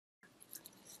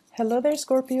Hello there,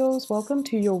 Scorpios. Welcome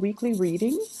to your weekly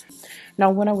reading.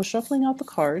 Now, when I was shuffling out the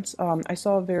cards, I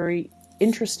saw a very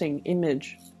interesting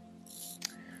image.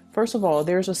 First of all,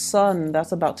 there's a sun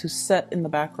that's about to set in the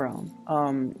background.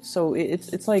 So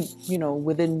it's like,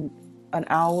 within an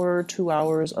hour, 2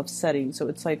 hours of setting. So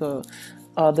it's like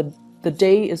the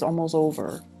day is almost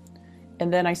over.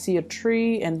 And then I see a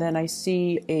tree, and then I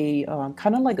see a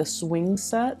kind of like a swing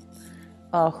set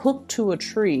hooked to a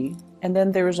tree, and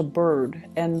then there's a bird,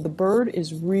 and the bird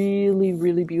is really,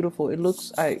 really beautiful. It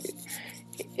looks like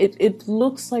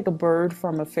a bird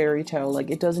from a fairy tale.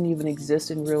 Like, it doesn't even exist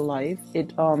in real life.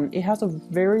 It has a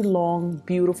very long,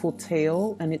 beautiful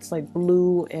tail, and it's like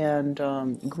blue and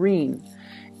green,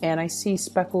 and I see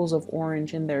speckles of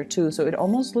orange in there too. So it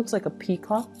almost looks like a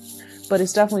peacock, but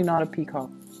it's definitely not a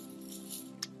peacock.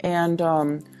 And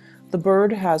the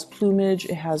bird has plumage.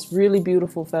 It has really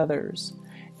beautiful feathers.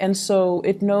 And so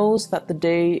it knows that the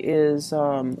day is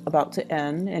about to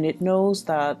end, and it knows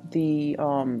that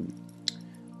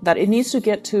that it needs to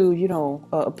get to,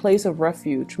 a place of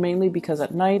refuge, mainly because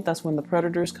at night, that's when the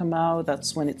predators come out,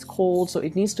 that's when it's cold, so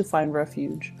it needs to find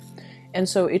refuge. And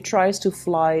so it tries to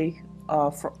fly,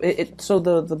 so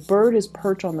the bird is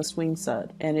perched on the swing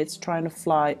set, and it's trying to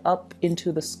fly up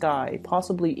into the sky,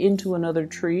 possibly into another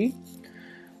tree.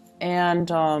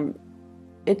 And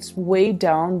it's weighed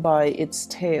down by its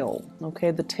tail. Okay,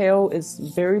 the tail is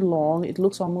very long. It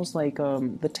looks almost like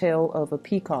the tail of a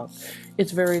peacock.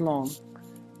 It's very long.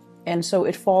 And so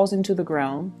it falls into the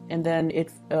ground, and then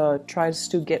it tries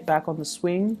to get back on the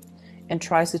swing and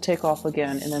tries to take off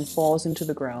again, and then falls into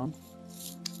the ground,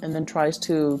 and then tries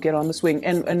to get on the swing.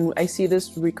 And I see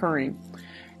this recurring.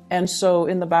 And so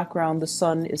in the background, the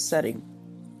sun is setting.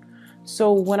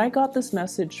 So when I got this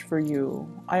message for you,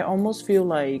 I almost feel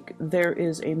like there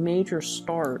is a major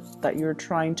start that you're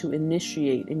trying to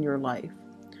initiate in your life.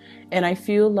 And I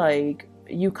feel like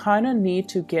you kind of need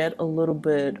to get a little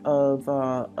bit of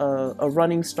a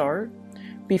running start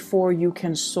before you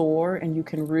can soar and you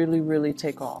can really, really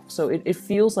take off. So it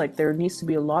feels like there needs to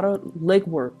be a lot of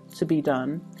legwork to be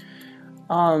done.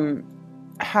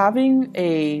 Having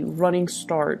a running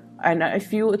start, and I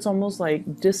feel it's almost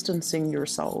like distancing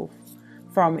yourself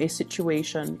from a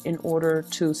situation in order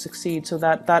to succeed. So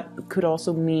that could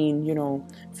also mean,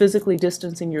 physically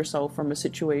distancing yourself from a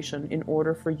situation in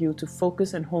order for you to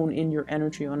focus and hone in your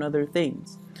energy on other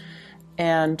things.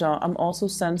 And I'm also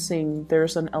sensing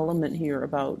there's an element here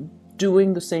about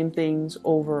doing the same things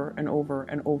over and over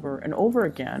and over and over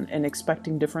again and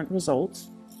expecting different results.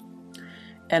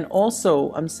 And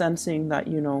also I'm sensing that,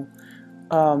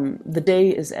 the day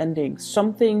is ending.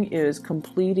 Something is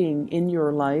completing in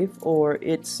your life, or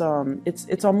it's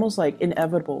almost like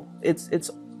inevitable.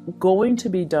 It's going to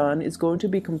be done. It's going to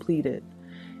be completed.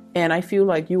 And I feel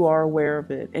like you are aware of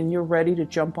it, and you're ready to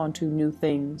jump onto new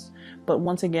things. But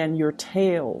once again, your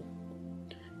tail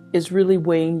is really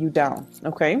weighing you down.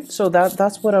 Okay, so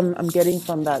that's what I'm getting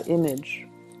from that image.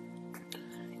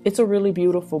 It's a really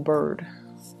beautiful bird.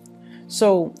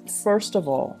 So first of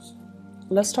all,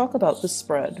 let's talk about the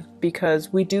spread,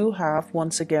 because we do have,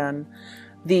 once again,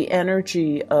 the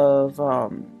energy of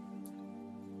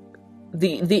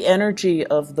the energy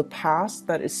of the past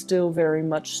that is still very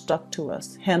much stuck to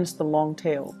us. Hence the long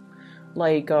tail,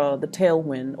 like the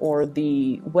tailwind, or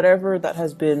the whatever that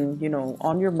has been,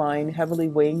 on your mind, heavily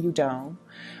weighing you down.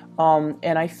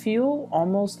 And I feel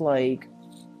almost like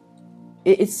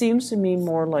it seems to me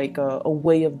more like a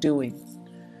way of doing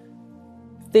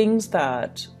things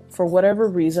that, for whatever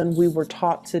reason, we were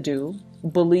taught to do,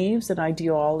 beliefs and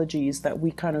ideologies that we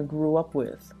kind of grew up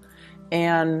with.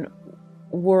 And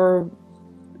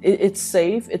it's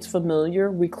safe, it's familiar,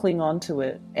 we cling on to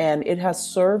it, and it has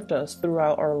served us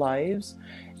throughout our lives.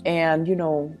 And,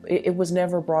 it was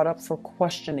never brought up for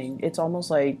questioning. It's almost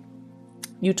like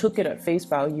you took it at face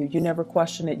value. You never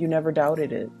questioned it, you never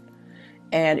doubted it.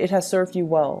 And it has served you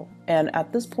well. And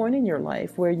at this point in your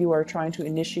life where you are trying to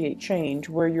initiate change,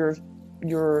 where you're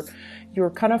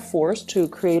kind of forced to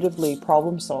creatively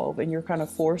problem solve, and you're kind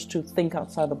of forced to think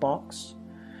outside the box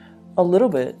a little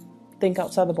bit, think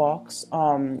outside the box,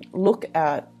 look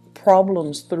at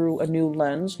problems through a new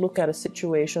lens, look at a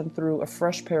situation through a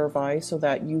fresh pair of eyes, so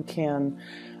that you can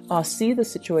see the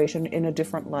situation in a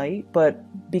different light.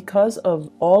 But because of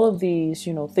all of these,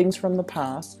 things from the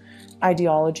past,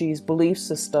 ideologies, belief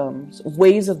systems,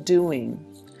 ways of doing,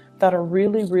 that are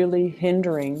really, really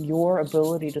hindering your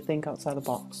ability to think outside the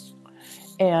box.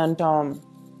 And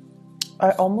I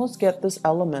almost get this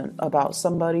element about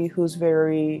somebody who's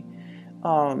very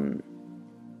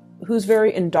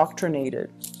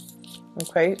indoctrinated.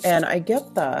 Okay, and I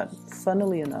get that,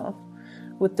 funnily enough,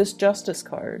 with this Justice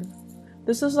card.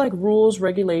 This is like rules,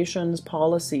 regulations,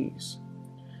 policies.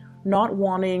 Not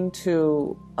wanting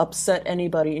to upset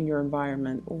anybody in your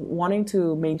environment, wanting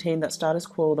to maintain that status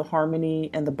quo, the harmony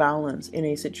and the balance in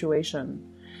a situation.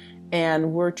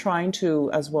 And we're trying to,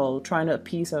 as well, trying to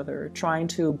appease others, trying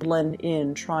to blend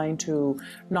in, trying to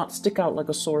not stick out like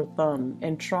a sore thumb,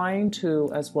 and trying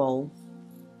to, as well,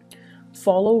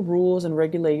 follow rules and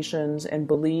regulations and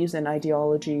beliefs and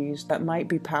ideologies that might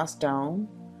be passed down,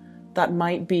 that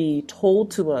might be told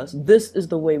to us, this is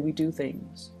the way we do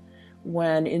things,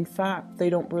 when in fact they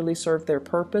don't really serve their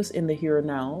purpose in the here and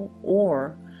now,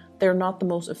 or they're not the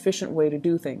most efficient way to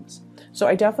do things. So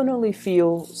I definitely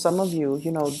feel some of you,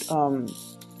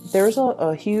 there's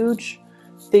a huge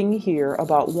thing here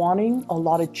about wanting a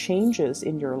lot of changes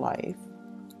in your life,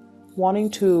 wanting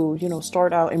to,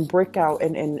 start out and break out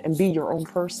and be your own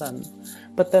person.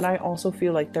 But then I also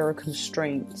feel like there are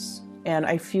constraints. And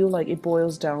I feel like it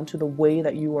boils down to the way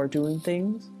that you are doing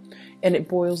things. And it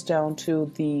boils down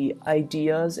to the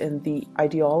ideas and the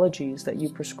ideologies that you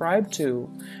prescribe to,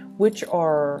 which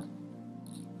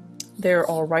they're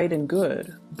all right and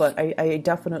good. But I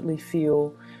definitely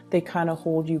feel they kind of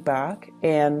hold you back.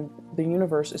 And the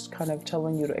universe is kind of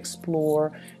telling you to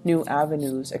explore new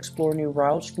avenues, explore new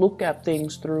routes, look at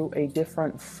things through a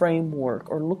different framework,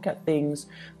 or look at things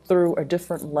through a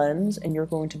different lens, and you're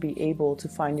going to be able to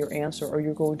find your answer, or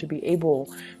you're going to be able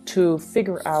to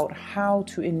figure out how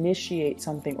to initiate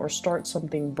something or start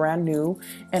something brand new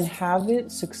and have it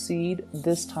succeed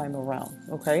this time around.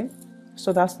 Okay,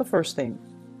 so that's the first thing.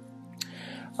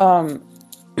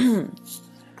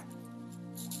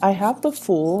 I have the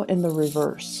Fool in the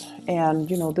reverse, and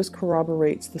this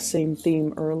corroborates the same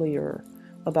theme earlier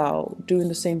about doing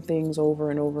the same things over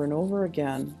and over and over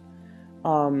again,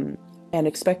 and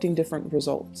expecting different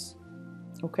results.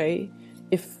 Okay,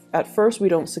 if at first we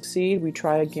don't succeed, we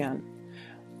try again.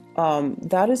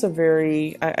 That is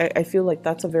I feel like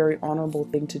that's a very honorable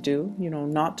thing to do,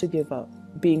 not to give up,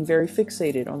 being very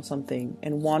fixated on something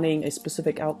and wanting a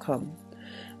specific outcome.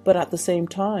 But at the same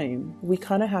time, we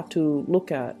kind of have to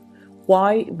look at,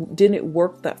 why didn't it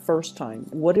work that first time?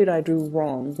 What did I do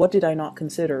wrong? What did I not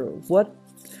consider? What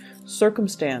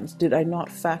circumstance did I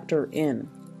not factor in?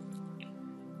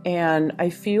 And I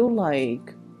feel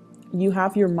like you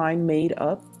have your mind made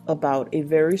up about a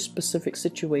very specific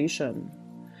situation,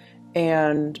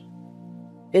 and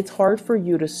it's hard for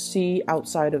you to see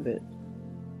outside of it.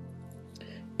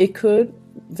 It could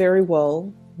very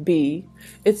well be,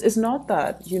 it's not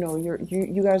that, you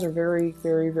guys are very,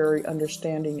 very, very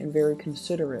understanding and very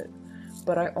considerate.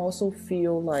 But I also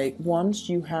feel like once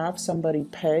you have somebody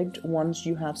pegged, once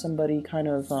you have somebody kind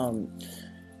of,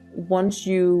 once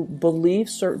you believe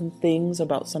certain things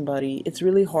about somebody, it's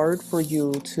really hard for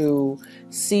you to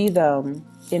see them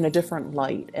in a different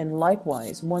light. And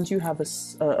likewise, once you have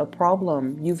a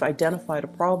problem, you've identified a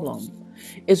problem,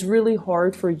 it's really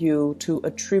hard for you to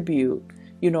attribute,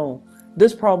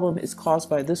 this problem is caused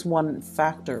by this one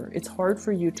factor. It's hard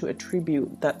for you to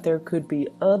attribute that there could be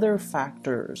other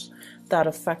factors that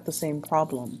affect the same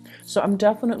problem. So I'm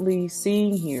definitely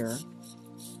seeing here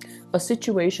a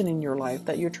situation in your life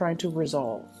that you're trying to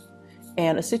resolve,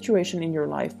 and a situation in your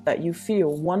life that you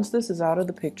feel, once this is out of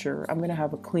the picture, I'm going to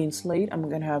have a clean slate. I'm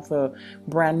going to have a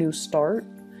brand new start.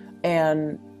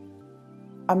 And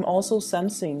I'm also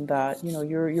sensing that,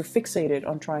 you're fixated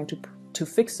on trying to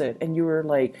fix it, and you were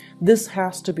like, this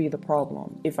has to be the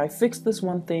problem. If I fix this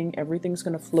one thing, everything's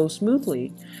going to flow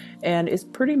smoothly. And it's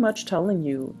pretty much telling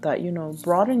you that,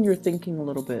 broaden your thinking a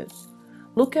little bit.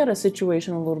 Look at a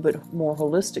situation a little bit more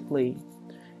holistically,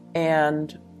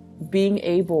 and being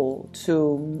able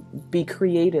to be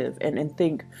creative and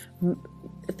think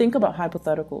about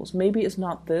hypotheticals. Maybe it's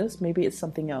not this, maybe it's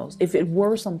something else. If it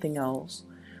were something else,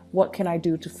 what can I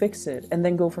do to fix it? And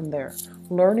then go from there.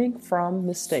 Learning from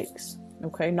mistakes.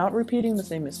 Okay, not repeating the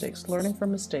same mistakes, learning from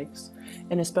mistakes,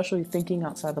 and especially thinking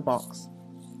outside the box.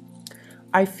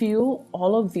 I feel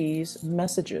all of these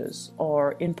messages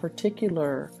are in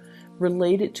particular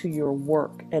related to your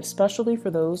work, especially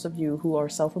for those of you who are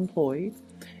self-employed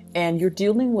and you're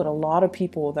dealing with a lot of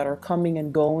people that are coming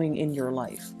and going in your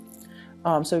life.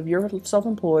 So if you're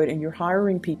self-employed and you're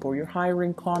hiring people, you're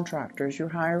hiring contractors, you're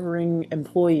hiring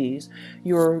employees,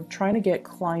 you're trying to get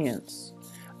clients,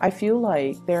 I feel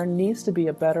like there needs to be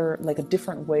a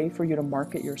different way for you to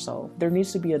market yourself. There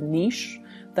needs to be a niche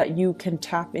that you can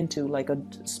tap into, like a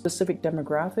specific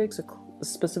demographics, a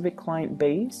specific client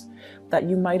base that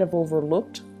you might have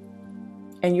overlooked.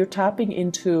 And you're tapping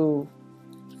into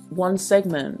one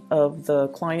segment of the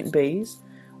client base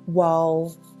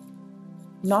while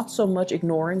not so much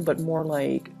ignoring, but more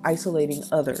like isolating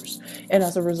others. And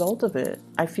as a result of it,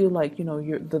 I feel like,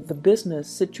 the business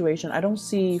situation, I don't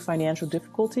see financial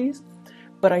difficulties,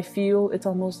 but I feel it's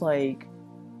almost like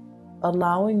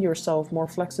allowing yourself more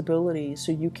flexibility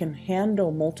so you can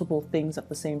handle multiple things at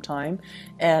the same time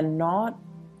and not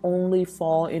only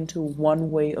fall into one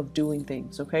way of doing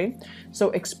things, okay? So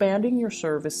expanding your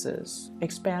services,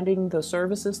 expanding the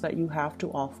services that you have to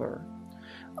offer.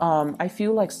 I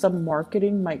feel like some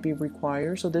marketing might be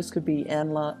required. So this could be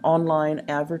online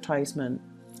advertisement.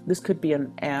 This could be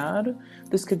an ad.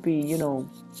 This could be,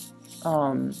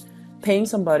 paying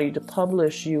somebody to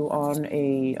publish you on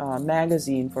a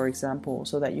magazine, for example,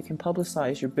 so that you can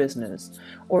publicize your business,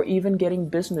 or even getting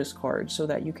business cards so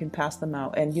that you can pass them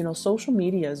out. And, social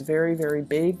media is very, very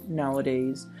big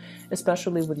nowadays,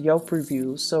 especially with Yelp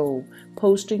reviews. So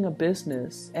posting a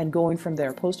business and going from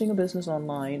there, posting a business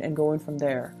online and going from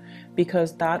there,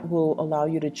 because that will allow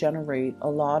you to generate a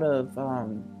lot of,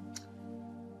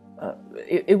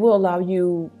 it will allow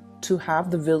you to have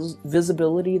the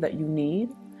visibility that you need.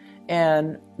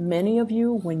 And many of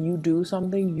you, when you do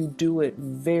something, you do it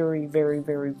very, very,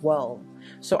 very well.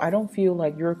 So I don't feel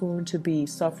like you're going to be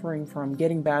suffering from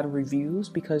getting bad reviews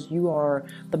because you are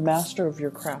the master of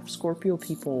your craft. Scorpio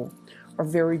people are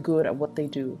very good at what they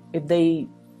do. If they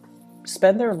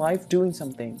spend their life doing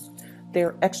something,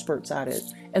 they're experts at it.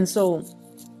 And so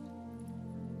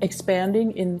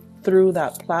expanding in through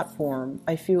that platform,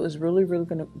 I feel is really, really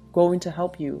going to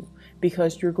help you,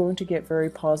 because you're going to get very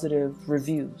positive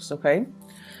reviews, okay?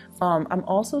 I'm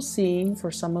also seeing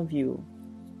for some of you,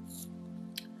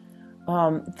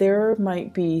 there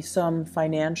might be some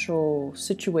financial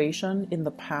situation in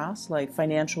the past, like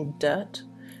financial debt,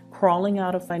 crawling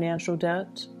out of financial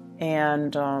debt,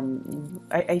 and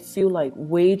I feel like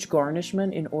wage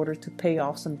garnishment in order to pay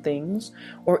off some things,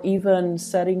 or even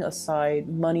setting aside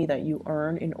money that you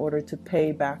earn in order to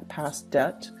pay back past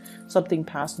debt, something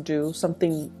past due,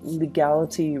 something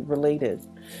legality related.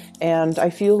 And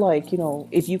I feel like,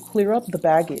 if you clear up the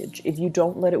baggage, if you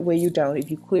don't let it weigh you down,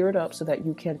 if you clear it up so that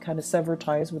you can kind of sever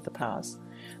ties with the past,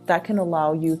 that can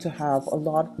allow you to have a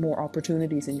lot more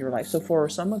opportunities in your life. So for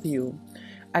some of you,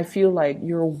 I feel like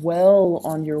you're well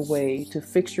on your way to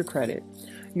fix your credit.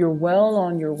 You're well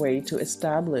on your way to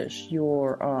establish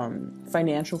your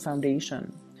financial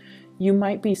foundation. You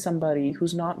might be somebody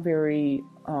who's not very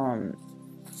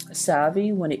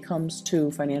savvy when it comes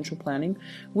to financial planning,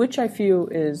 which I feel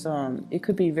is, it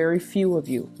could be very few of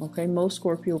you, okay? Most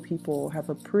Scorpio people have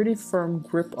a pretty firm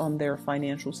grip on their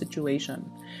financial situation.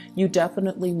 You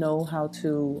definitely know how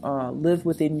to live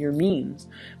within your means,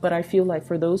 but I feel like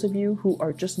for those of you who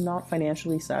are just not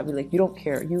financially savvy, like you don't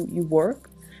care, you work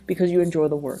because you enjoy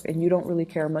the work and you don't really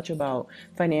care much about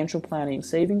financial planning,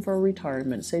 saving for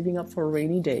retirement, saving up for a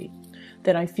rainy day,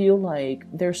 then I feel like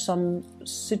there's some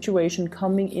situation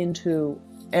coming into,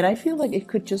 and I feel like it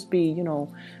could just be,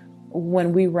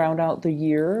 when we round out the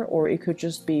year, or it could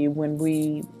just be when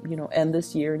we, end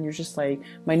this year and you're just like,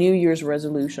 my New Year's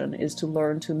resolution is to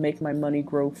learn to make my money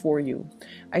grow for you.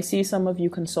 I see some of you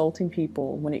consulting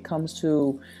people when it comes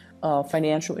to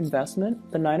financial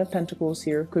investment. The Nine of Pentacles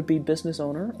here could be business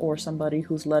owner or somebody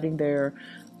who's letting their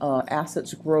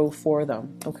assets grow for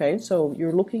them. Okay, so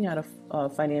you're looking at a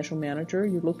financial manager,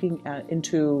 you're looking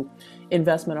into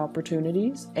investment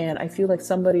opportunities, and I feel like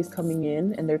somebody's coming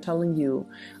in and they're telling you,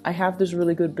 I have this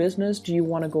really good business, do you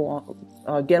want to go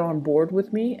on, get on board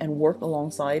with me and work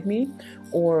alongside me,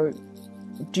 or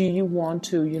do you want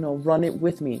to run it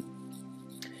with me?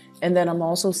 And then I'm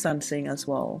also sensing as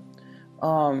well,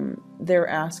 they're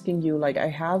asking you, like, I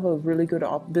have a really good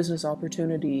business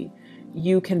opportunity,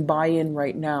 you can buy in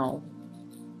right now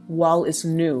while it's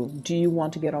new, do you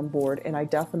want to get on board? And I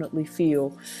definitely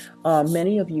feel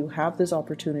many of you have this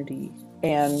opportunity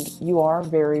and you are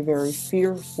very, very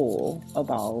fearful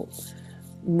about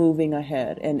moving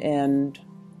ahead and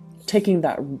taking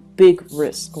that big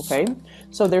risk, okay?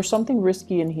 So there's something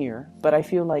risky in here, but I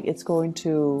feel like it's going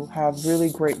to have really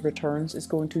great returns. It's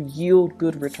going to yield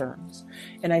good returns.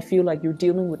 And I feel like you're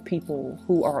dealing with people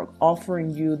who are offering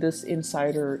you this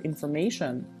insider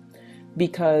information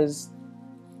because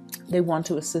they want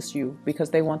to assist you, because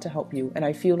they want to help you. And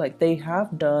I feel like they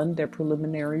have done their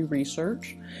preliminary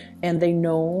research and they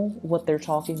know what they're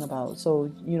talking about.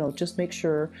 So, just make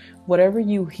sure whatever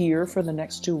you hear for the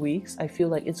next 2 weeks, I feel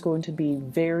like it's going to be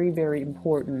very, very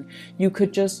important. You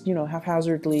could just,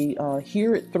 haphazardly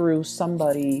hear it through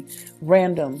somebody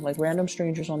random, like random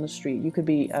strangers on the street. You could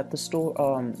be at the store,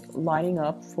 lining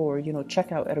up for,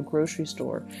 checkout at a grocery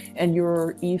store, and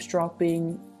you're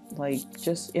eavesdropping like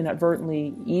just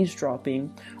inadvertently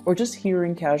eavesdropping or just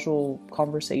hearing casual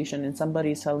conversation and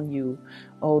somebody's telling you,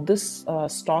 oh, this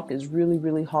stock is really,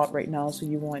 really hot right now, so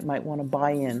you might want to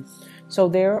buy in. So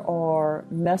there are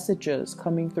messages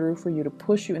coming through for you to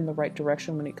push you in the right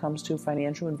direction when it comes to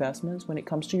financial investments, when it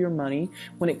comes to your money,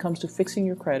 when it comes to fixing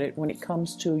your credit, when it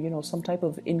comes to, you know, some type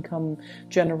of income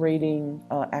generating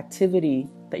activity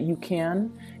that you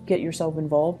can get yourself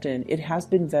involved in. It has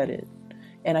been vetted.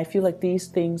 And I feel like these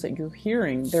things that you're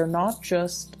hearing, they're not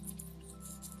just,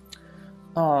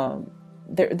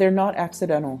 they're not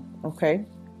accidental, okay?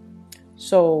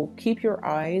 So keep your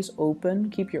eyes open,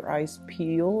 keep your eyes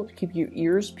peeled, keep your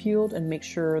ears peeled, and make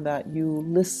sure that you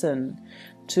listen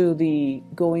to the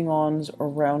going-ons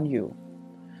around you.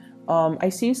 I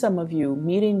see some of you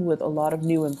meeting with a lot of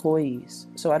new employees.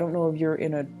 So I don't know if you're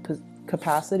in a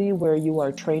capacity where you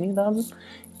are training them.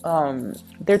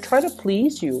 They're trying to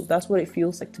please you. That's what it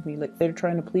feels like to me. Like they're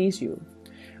trying to please you.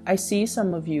 I see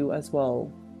some of you as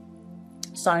well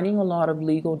signing a lot of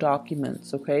legal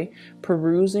documents, okay?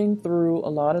 Perusing through a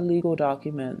lot of legal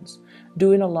documents,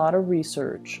 doing a lot of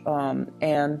research,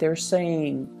 and they're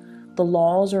saying the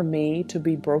laws are made to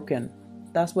be broken.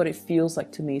 That's what it feels like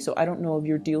to me. So I don't know if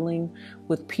you're dealing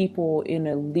with people in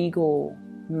a legal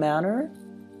manner,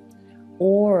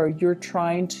 or you're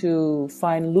trying to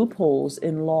find loopholes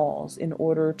in laws in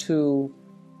order to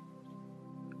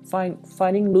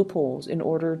finding loopholes in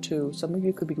order to, some of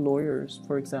you could be lawyers,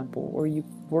 for example, or you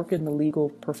work in the legal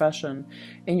profession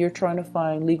and you're trying to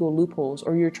find legal loopholes,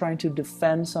 or you're trying to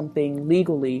defend something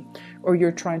legally, or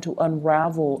you're trying to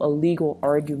unravel a legal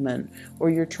argument, or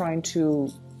you're trying to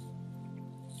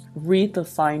read the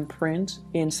fine print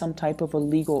in some type of a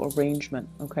legal arrangement,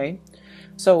 okay?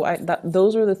 So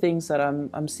those are the things that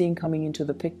I'm seeing coming into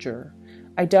the picture.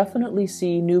 I definitely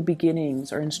see new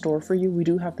beginnings are in store for you. We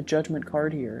do have the Judgment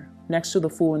card here next to the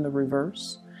Fool in the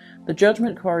reverse. The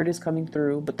Judgment card is coming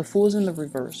through, but the Fool is in the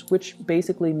reverse, which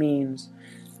basically means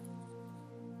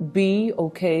be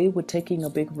okay with taking a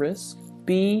big risk.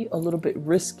 Be a little bit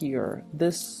riskier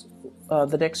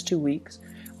the next 2 weeks.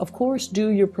 Of course, do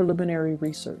your preliminary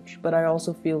research, but I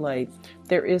also feel like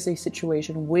there is a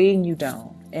situation weighing you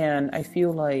down, and I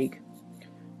feel like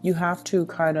you have to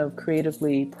kind of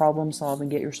creatively problem solve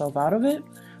and get yourself out of it,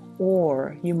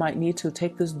 or you might need to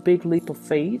take this big leap of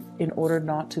faith in order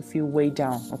not to feel weighed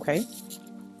down, okay?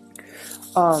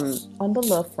 On the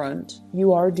love front,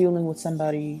 you are dealing with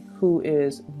somebody who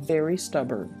is very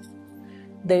stubborn.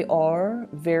 They are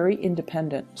very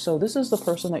independent. So this is the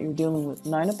person that you're dealing with,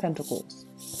 9 of Pentacles.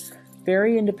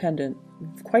 Very independent,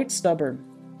 quite stubborn.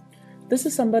 This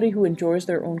is somebody who enjoys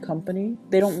their own company.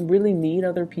 They don't really need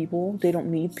other people. They don't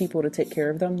need people to take care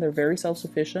of them. They're very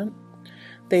self-sufficient.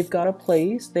 They've got a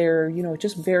place. They're, you know,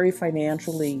 just very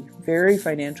financially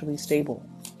stable.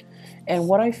 And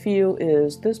what I feel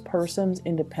is this person's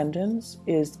independence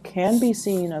can be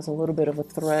seen as a little bit of a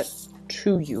threat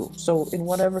to you. So in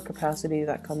whatever capacity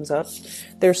that comes up,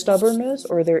 their stubbornness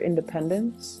or their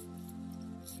independence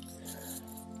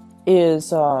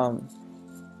is,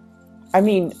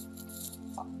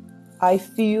 I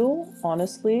feel,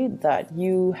 honestly, that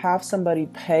you have somebody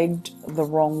pegged the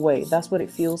wrong way. That's what it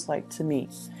feels like to me.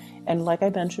 And like I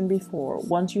mentioned before,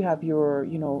 once you have your,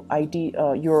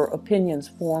 your opinions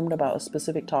formed about a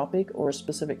specific topic or a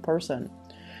specific person,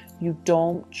 you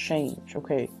don't change,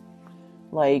 okay?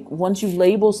 Like, once you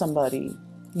label somebody,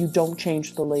 you don't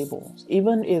change the labels.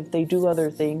 Even if they do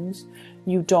other things,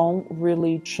 you don't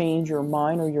really change your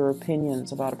mind or your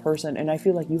opinions about a person. And I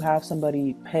feel like you have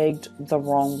somebody pegged the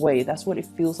wrong way. That's what it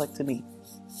feels like to me.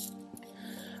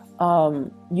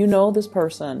 You know this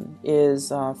person is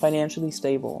financially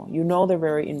stable. You know they're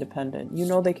very independent. You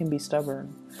know they can be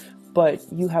stubborn. But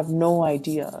you have no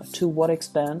idea to what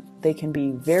extent they can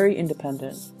be very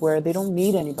independent, where they don't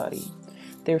need anybody.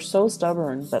 They're so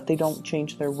stubborn that they don't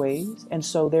change their ways. And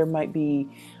so there might be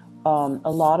a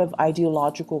lot of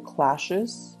ideological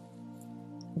clashes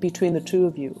between the two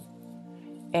of you.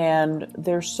 And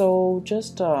they're so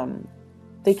just,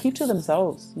 they keep to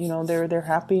themselves. You know, they're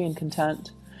happy and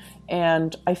content.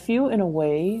 And I feel, in a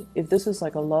way, if this is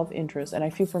like a love interest, and I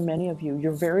feel for many of you,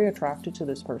 you're very attracted to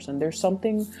this person. There's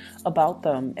something about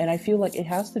them. And I feel like it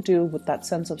has to do with that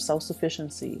sense of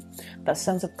self-sufficiency, that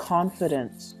sense of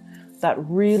confidence that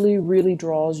really, really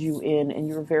draws you in, and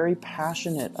you're very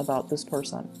passionate about this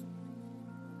person.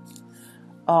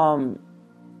 And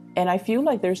I feel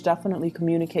like there's definitely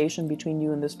communication between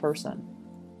you and this person.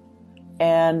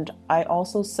 And I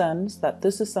also sense that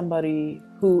this is somebody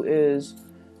who is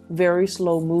very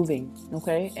slow moving,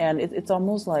 okay? And it's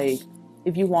almost like,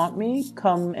 if you want me,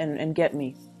 come and get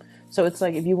me. So it's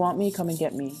like, if you want me, come and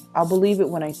get me. I'll believe it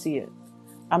when I see it.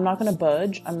 I'm not going to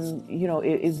budge.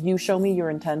 If you show me your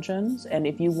intentions and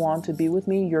if you want to be with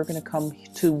me, you're going to come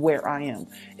to where I am.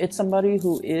 It's somebody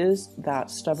who is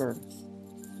that stubborn.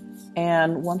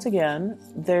 And once again,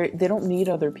 they don't need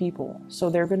other people. So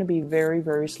they're going to be very,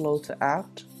 very slow to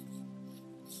act.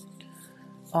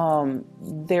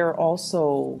 They're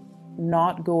also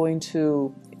not going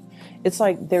to, it's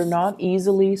like they're not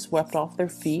easily swept off their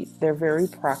feet. They're very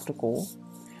practical.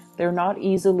 They're not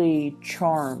easily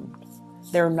charmed.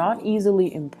 They're not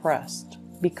easily impressed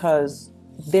because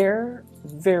they're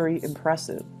very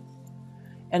impressive.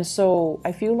 And so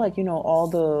I feel like, all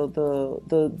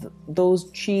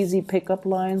those cheesy pickup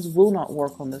lines will not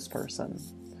work on this person.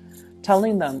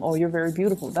 Telling them, oh, you're very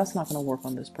beautiful, that's not going to work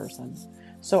on this person.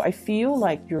 So I feel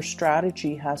like your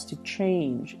strategy has to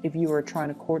change if you are trying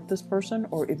to court this person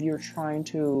or if you're trying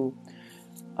to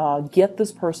get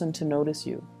this person to notice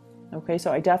you. Okay,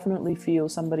 so I definitely feel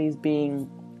somebody's being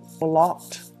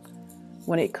blocked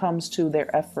when it comes to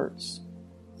their efforts.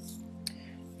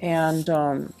 And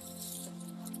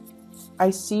I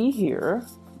see here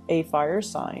a fire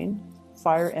sign,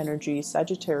 fire energy,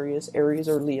 Sagittarius, Aries,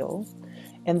 or Leo.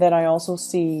 And then I also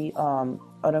see an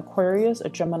Aquarius, a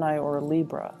Gemini, or a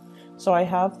Libra. So I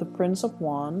have the Prince of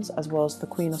Wands as well as the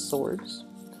Queen of Swords.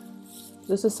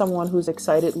 This is someone who's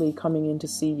excitedly coming in to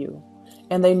see you.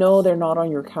 And they know they're not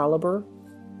on your caliber.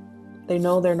 They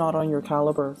know they're not on your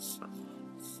caliber.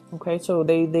 Okay, so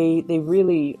they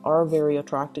really are very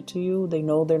attracted to you. They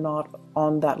know they're not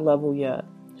on that level yet.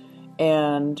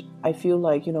 And I feel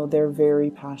like, they're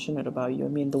very passionate about you. I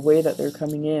mean, the way that they're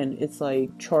coming in, it's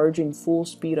like charging full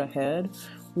speed ahead,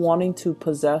 wanting to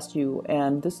possess you.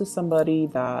 And this is somebody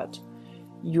that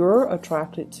you're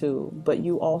attracted to, but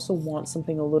you also want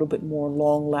something a little bit more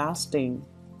long lasting.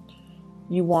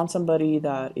 You want somebody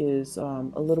that is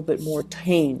a little bit more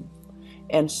tame.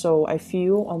 And so I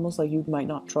feel almost like you might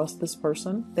not trust this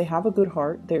person. They have a good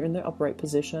heart. They're in the upright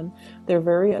position. They're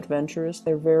very adventurous.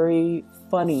 They're very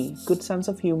funny, good sense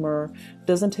of humor,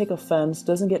 doesn't take offense,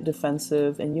 doesn't get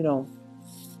defensive. And,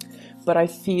 but I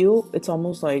feel it's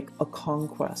almost like a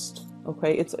conquest.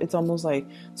 Okay. It's almost like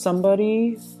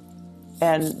somebody,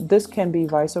 and this can be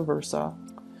vice versa.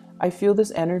 I feel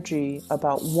this energy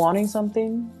about wanting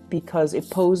something because it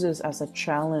poses as a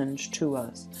challenge to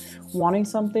us. Wanting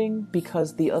something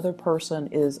because the other person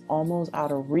is almost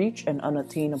out of reach and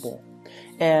unattainable.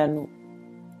 And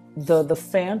the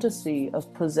fantasy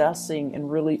of possessing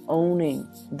and really owning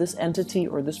this entity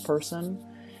or this person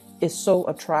is so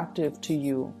attractive to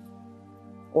you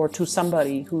or to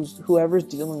somebody whoever's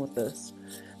dealing with this,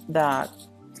 that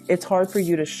it's hard for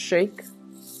you to shake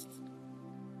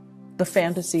the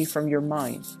fantasy from your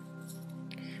mind.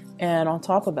 And on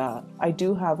top of that, I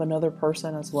do have another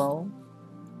person as well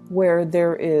where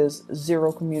there is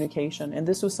zero communication. And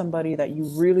this was somebody that you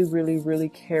really, really, really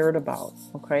cared about.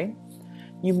 Okay.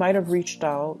 You might have reached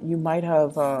out. You might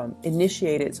have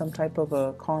initiated some type of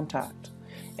a contact.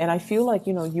 And I feel like,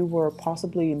 you were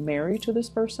possibly married to this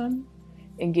person,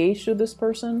 engaged to this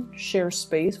person, share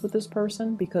space with this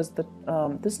person, because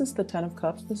this is the 10 of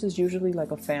Cups. This is usually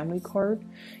like a family card,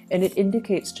 and it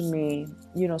indicates to me,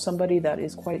 somebody that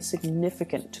is quite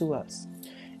significant to us.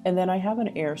 And then I have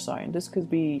an air sign. This could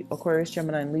be Aquarius,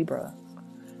 Gemini, and Libra.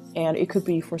 And it could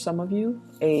be, for some of you,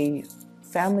 a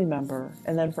family member,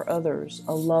 and then for others,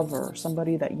 a lover,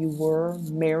 somebody that you were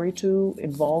married to,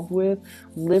 involved with,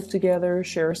 lived together,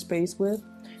 share space with,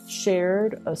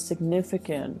 shared a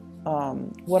significant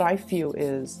what I feel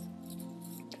is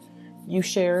you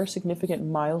share significant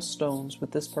milestones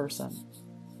with this person.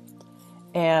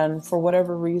 And for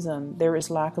whatever reason, there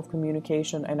is lack of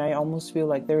communication, and I almost feel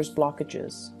like there's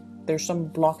blockages. There's some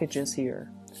blockages here.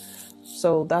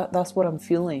 So that's what I'm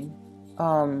feeling.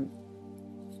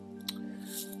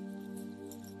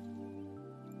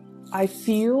 I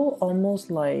feel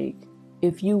almost like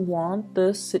if you want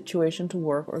this situation to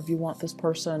work, or if you want this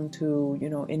person to,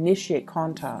 initiate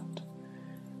contact,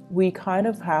 we kind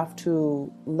of have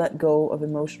to let go of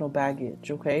emotional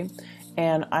baggage, okay?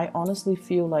 And I honestly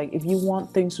feel like if you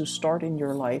want things to start in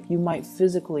your life, you might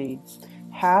physically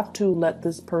have to let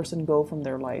this person go from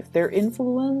their life. Their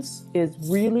influence is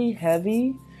really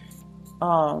heavy.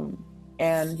 And,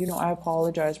 I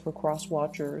apologize for cross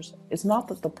watchers. It's not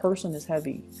that the person is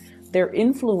heavy. Their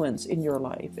influence in your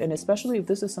life, and especially if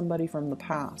this is somebody from the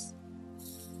past,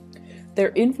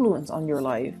 their influence on your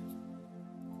life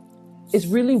is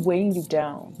really weighing you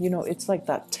down. It's like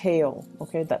that tail,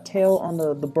 okay? That tail on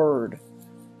the bird.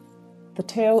 The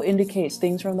tail indicates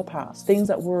things from the past, things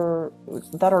that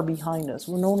are behind us.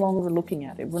 We're no longer looking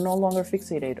at it. We're no longer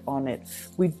fixated on it.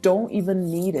 We don't even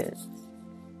need it.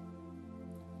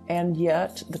 And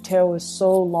yet the tail is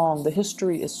so long, the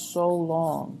history is so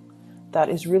long, that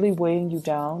is really weighing you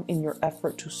down in your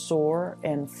effort to soar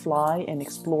and fly and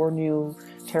explore new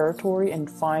territory and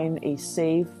find a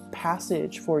safe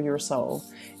passage for yourself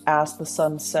as the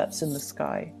sun sets in the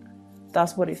sky.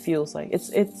 That's what it feels like.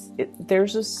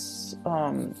 There's this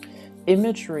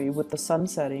imagery with the sun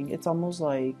setting. It's almost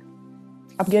like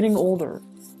I'm getting older.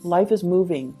 Life is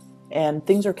moving and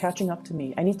things are catching up to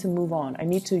me. I need to move on. I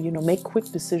need to, make quick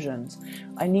decisions.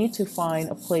 I need to find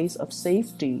a place of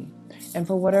safety. And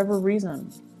for whatever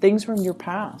reason, things from your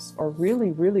past are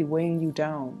really, really weighing you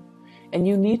down. And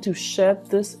you need to shed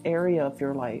this area of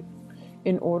your life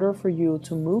in order for you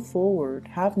to move forward,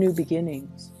 have new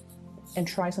beginnings, and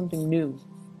try something new.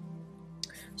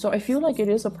 So I feel like it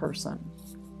is a person.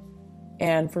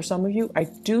 And for some of you, I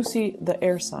do see the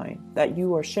air sign that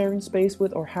you are sharing space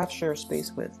with or have shared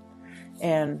space with.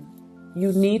 And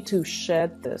you need to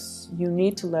shed this. You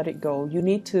need to let it go. You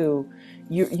need to,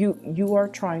 you are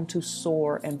trying to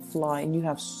soar and fly, and you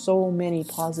have so many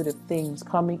positive things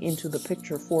coming into the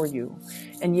picture for you.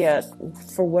 And yet,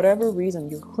 for whatever reason,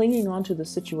 you're clinging on to the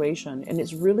situation, and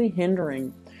it's really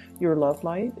hindering your love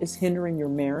life, it's hindering your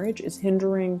marriage, it's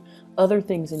hindering other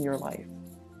things in your life.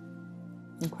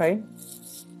 Okay?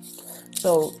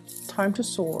 So, time to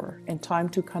soar and time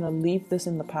to kind of leave this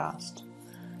in the past.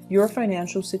 Your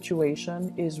financial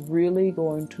situation is really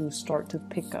going to start to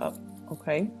pick up,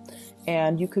 okay?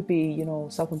 And you could be,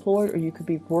 self-employed, or you could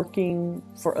be working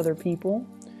for other people.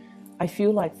 I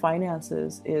feel like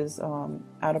finances is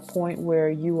at a point where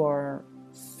you are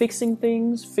fixing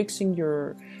things, fixing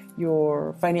your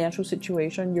financial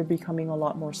situation. You're becoming a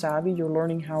lot more savvy. You're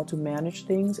learning how to manage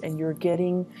things, and you're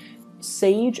getting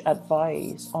sage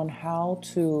advice on how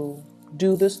to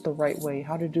do this the right way,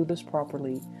 how to do this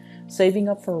properly. Saving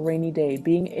up for a rainy day,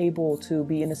 being able to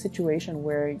be in a situation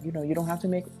where, you don't have to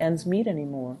make ends meet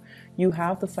anymore. You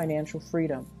have the financial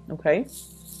freedom, okay?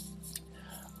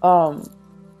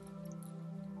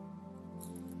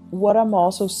 What I'm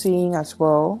also seeing as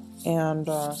well, and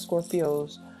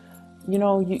Scorpios,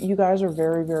 you guys are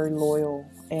very, very loyal,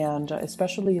 and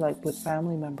especially like with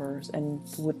family members and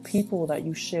with people that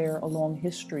you share a long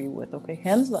history with, okay?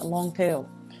 Hence that long tail.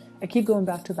 I keep going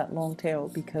back to that long tail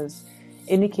because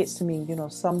indicates to me,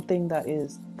 something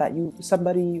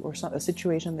somebody or a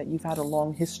situation that you've had a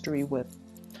long history with.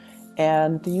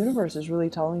 And the universe is really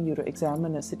telling you to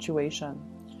examine a situation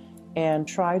and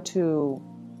try to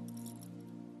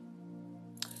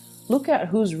look at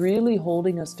who's really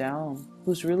holding us down,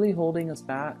 who's really holding us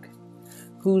back,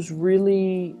 who's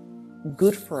really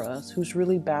good for us, who's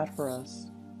really bad for us.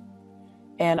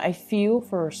 And I feel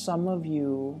for some of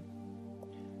you,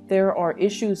 there are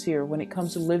issues here when it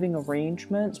comes to living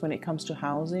arrangements, when it comes to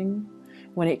housing,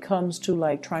 when it comes to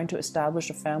like trying to establish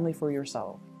a family for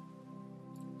yourself.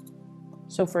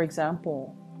 So for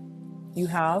example, you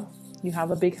have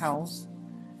a big house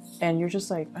and you're just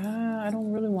like, I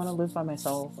don't really want to live by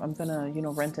myself. I'm gonna,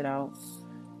 rent it out.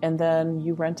 And then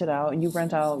you rent it out and you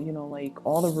rent out, like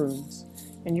all the rooms.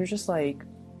 And you're just like,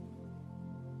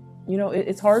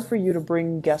 it's hard for you to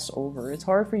bring guests over. It's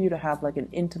hard for you to have like an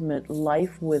intimate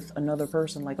life with another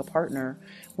person, like a partner,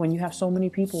 when you have so many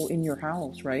people in your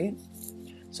house, right?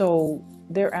 So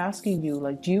they're asking you,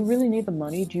 like, do you really need the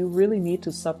money? Do you really need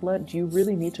to sublet? Do you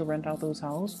really need to rent out those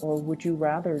houses? Or would you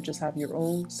rather just have your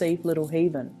own safe little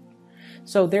haven?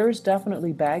 So there is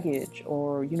definitely baggage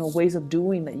or, ways of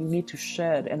doing that you need to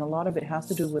shed. And a lot of it has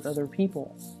to do with other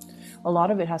people. A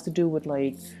lot of it has to do with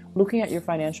like looking at your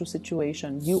financial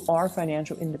situation. You are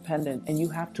financial independent and you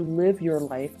have to live your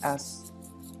life as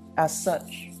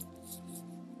such.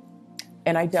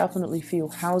 And I definitely feel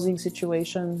housing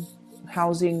situation,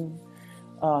 housing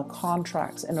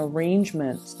contracts and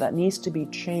arrangements that needs to be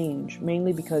changed,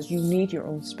 mainly because you need your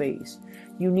own space.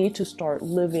 You need to start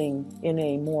living in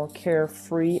a more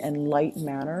carefree and light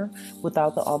manner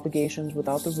without the obligations,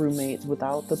 without the roommates,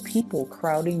 without the people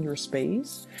crowding your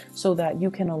space, so that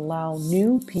you can allow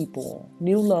new people,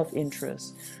 new love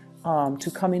interests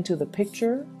to come into the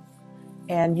picture.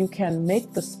 And you can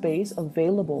make the space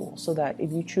available so that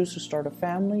if you choose to start a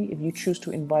family, if you choose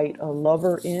to invite a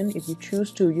lover in, if you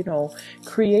choose to,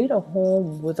 create a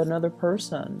home with another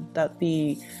person, that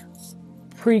the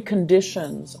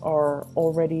preconditions are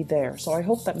already there. So I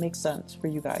hope that makes sense for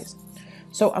you guys.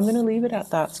 So I'm going to leave it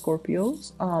at that,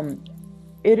 Scorpios.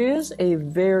 It is a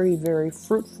very, very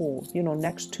fruitful,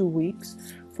 next 2 weeks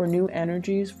for new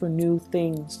energies, for new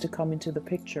things to come into the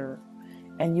picture.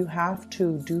 and you have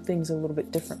to do things a little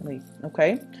bit differently,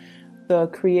 okay? The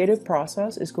creative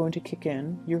process is going to kick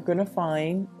in. You're going to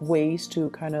find ways to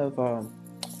kind of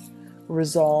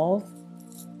resolve.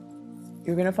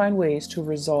 You're going to find ways to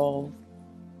resolve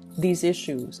these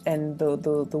issues, and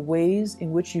the ways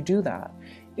in which you do that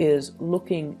is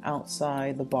looking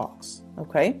outside the box,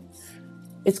 okay?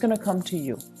 It's going to come to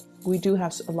you. We do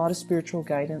have a lot of spiritual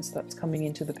guidance that's coming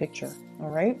into the picture, all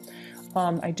right?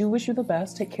 I do wish you the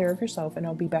best. Take care of yourself, and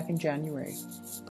I'll be back in January.